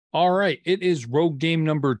All right. It is road game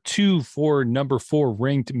number 2 for number 4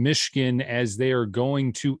 ranked Michigan as they are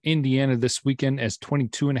going to Indiana this weekend as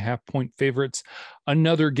 22.5 point favorites.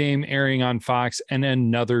 Another game airing on Fox and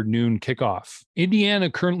another noon kickoff.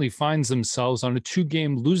 Indiana currently finds themselves on a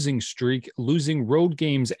 2-game losing streak, losing road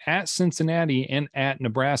games at Cincinnati and at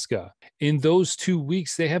Nebraska. In those 2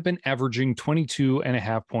 weeks, they have been averaging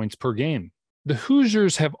 22.5 points per game. The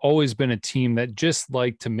Hoosiers have always been a team that just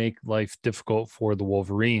liked to make life difficult for the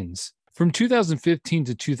Wolverines. From 2015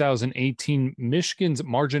 to 2018, Michigan's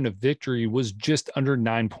margin of victory was just under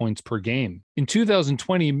 9 points per game. In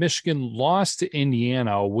 2020, Michigan lost to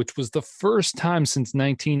Indiana, which was the first time since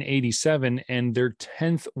 1987 and their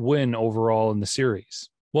 10th win overall in the series.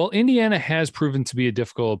 While Indiana has proven to be a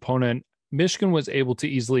difficult opponent, Michigan was able to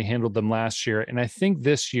easily handle them last year, and I think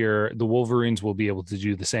this year the Wolverines will be able to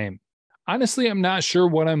do the same. Honestly, I'm not sure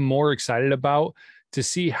what I'm more excited about, to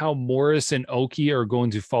see how Morris and Oki are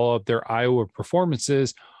going to follow up their Iowa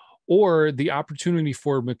performances, or the opportunity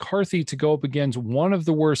for McCarthy to go up against one of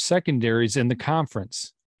the worst secondaries in the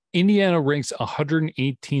conference. Indiana ranks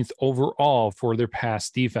 118th overall for their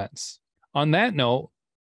pass defense. On that note,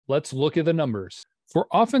 let's look at the numbers. For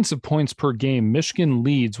offensive points per game, Michigan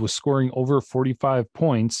leads with scoring over 45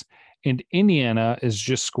 points, and Indiana is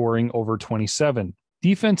just scoring over 27.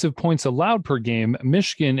 Defensive points allowed per game,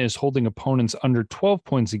 Michigan is holding opponents under 12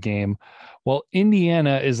 points a game, while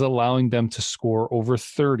Indiana is allowing them to score over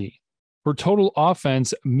 30. For total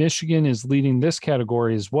offense, Michigan is leading this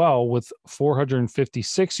category as well with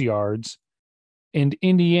 456 yards, and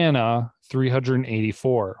Indiana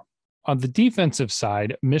 384. On the defensive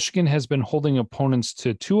side, Michigan has been holding opponents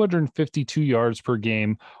to 252 yards per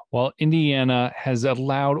game, while Indiana has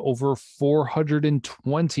allowed over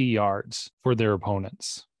 420 yards for their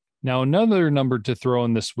opponents. Now, another number to throw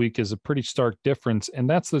in this week is a pretty stark difference, and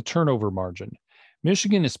that's the turnover margin.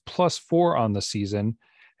 Michigan is +4 on the season,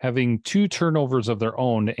 having 2 turnovers of their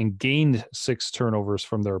own and gained 6 turnovers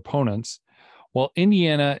from their opponents, while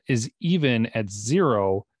Indiana is even at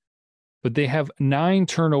 0, but they have 9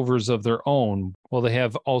 turnovers of their own, while they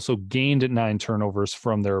have also gained 9 turnovers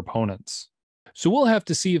from their opponents. So we'll have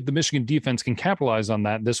to see if the Michigan defense can capitalize on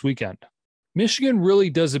that this weekend. Michigan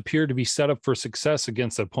really does appear to be set up for success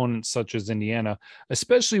against opponents such as Indiana,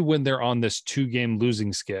 especially when they're on this 2-game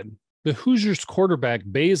losing skid. The Hoosiers quarterback,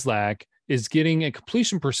 Bazelak, is getting a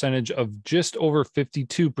completion percentage of just over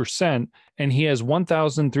 52%, and he has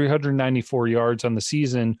 1,394 yards on the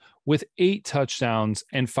season with 8 touchdowns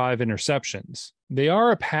and 5 interceptions. They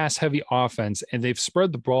are a pass-heavy offense, and they've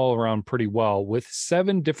spread the ball around pretty well, with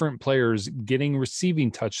 7 different players getting receiving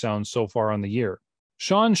touchdowns so far on the year.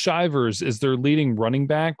 Shaun Shivers is their leading running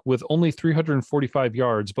back with only 345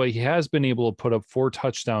 yards, but he has been able to put up 4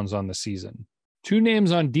 touchdowns on the season. 2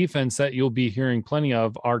 names on defense that you'll be hearing plenty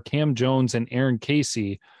of are Cam Jones and Aaron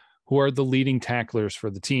Casey, who are the leading tacklers for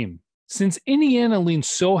the team. Since Indiana leans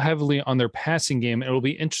so heavily on their passing game, it'll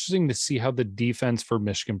be interesting to see how the defense for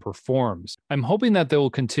Michigan performs. I'm hoping that they will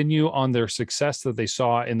continue on their success that they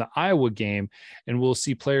saw in the Iowa game, and we'll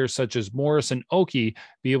see players such as Morris and Oki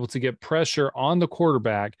be able to get pressure on the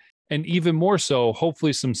quarterback, and even more so,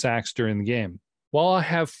 hopefully some sacks during the game. While I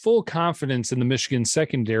have full confidence in the Michigan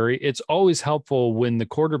secondary, it's always helpful when the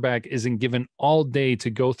quarterback isn't given all day to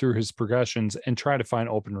go through his progressions and try to find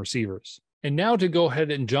open receivers. And now to go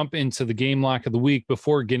ahead and jump into the game lock of the week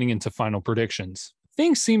before getting into final predictions.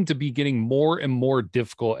 Things seem to be getting more and more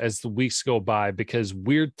difficult as the weeks go by because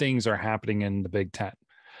weird things are happening in the Big Ten.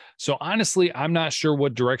 So honestly, I'm not sure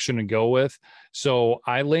what direction to go with. So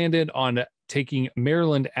I landed on taking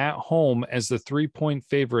Maryland at home as the 3-point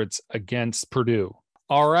favorites against Purdue.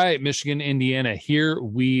 All right, Michigan, Indiana, here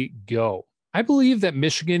we go. I believe that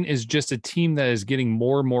Michigan is just a team that is getting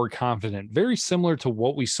more and more confident, very similar to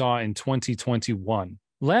what we saw in 2021.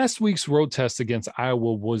 Last week's road test against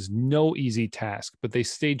Iowa was no easy task, but they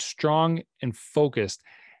stayed strong and focused,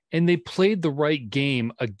 and they played the right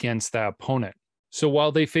game against that opponent. So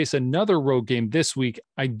while they face another road game this week,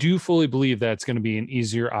 I do fully believe that it's going to be an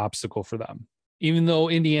easier obstacle for them. Even though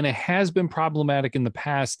Indiana has been problematic in the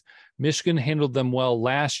past, Michigan handled them well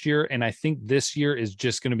last year, and I think this year is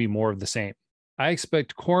just going to be more of the same. I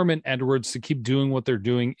expect Corum and Edwards to keep doing what they're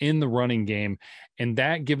doing in the running game, and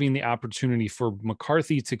that giving the opportunity for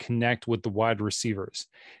McCarthy to connect with the wide receivers.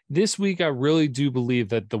 This week, I really do believe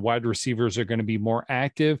that the wide receivers are going to be more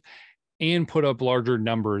active and put up larger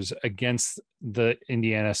numbers against the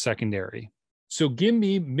Indiana secondary. So give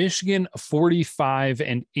me Michigan 45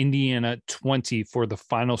 and Indiana 20 for the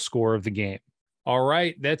final score of the game. All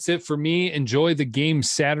right, that's it for me. Enjoy the game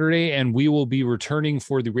Saturday, and we will be returning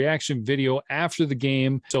for the reaction video after the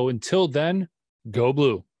game. So until then, go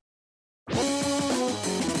Blue.